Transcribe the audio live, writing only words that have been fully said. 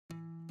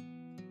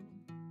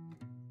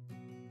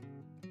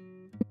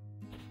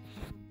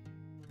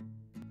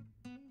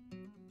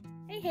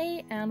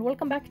Hey, and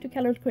welcome back to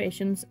Kallerhult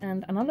Creations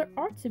and another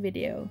artsy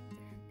video.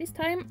 This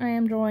time I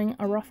am drawing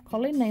a rough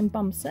collie named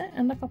Bamse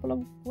and a couple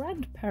of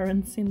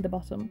grandparents in the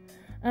bottom.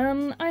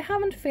 I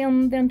haven't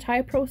filmed the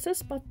entire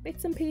process, but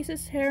bits and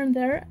pieces here and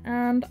there,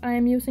 and I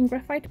am using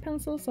graphite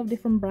pencils of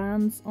different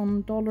brands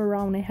on Dollar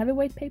Rowney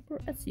heavyweight paper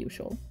as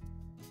usual.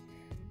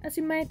 As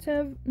you might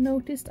have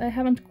noticed, I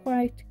haven't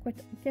quite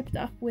kept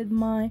up with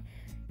my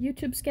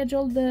YouTube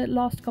schedule the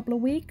last couple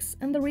of weeks,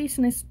 and the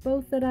reason is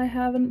both that I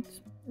haven't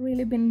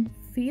really been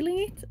feeling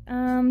it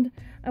and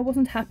I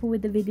wasn't happy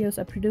with the videos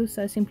I produced,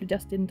 so I simply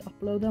just didn't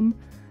upload them,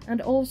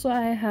 and also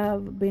I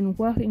have been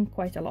working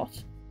quite a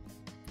lot.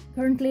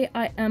 Currently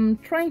I am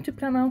trying to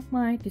plan out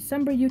my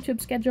December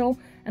YouTube schedule,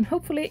 and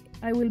hopefully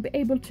I will be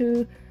able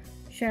to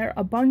share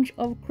a bunch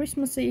of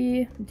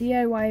Christmassy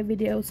DIY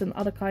videos and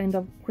other kind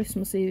of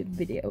Christmassy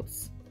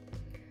videos.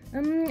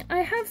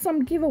 I have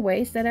some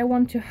giveaways that I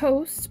want to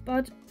host,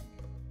 but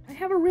I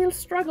have a real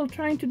struggle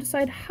trying to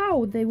decide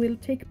how they will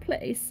take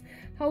place,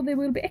 how they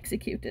will be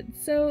executed.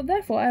 So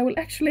therefore I will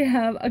actually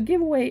have a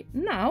giveaway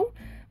now,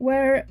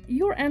 where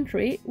your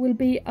entry will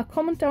be a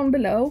comment down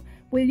below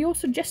with your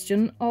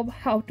suggestion of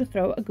how to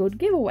throw a good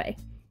giveaway.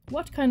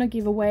 What kind of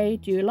giveaway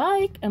do you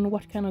like, and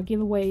what kind of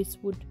giveaways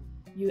would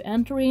you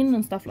enter in,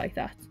 and stuff like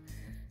that.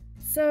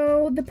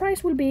 So the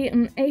prize will be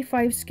an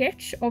A5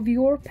 sketch of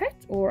your pet,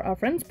 or a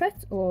friend's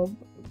pet, or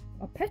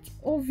a pet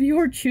of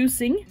your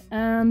choosing,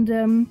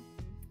 and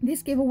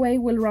this giveaway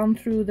will run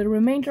through the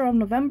remainder of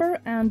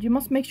November, and you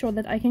must make sure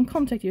that I can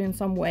contact you in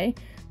some way.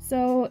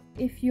 So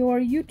if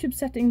your YouTube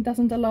setting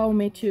doesn't allow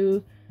me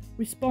to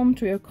respond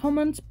to your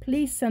comment,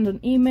 please send an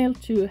email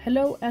to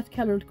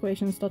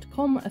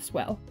hello@kallerhultcreations.com as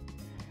well.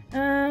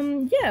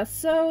 Yeah,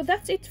 so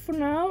that's it for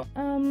now.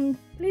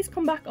 Please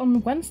come back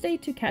on Wednesday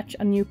to catch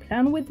a new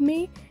plan with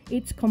me.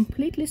 It's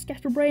completely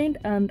scatterbrained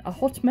and a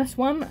hot mess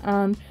one,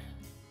 and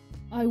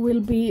I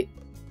will be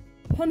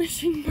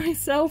punishing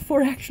myself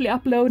for actually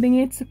uploading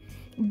it,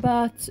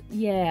 but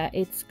yeah,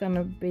 it's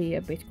gonna be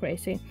a bit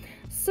crazy.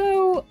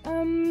 So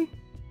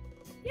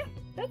yeah,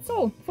 that's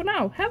all for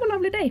now. Have a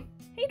lovely day.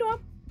 Hej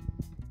då!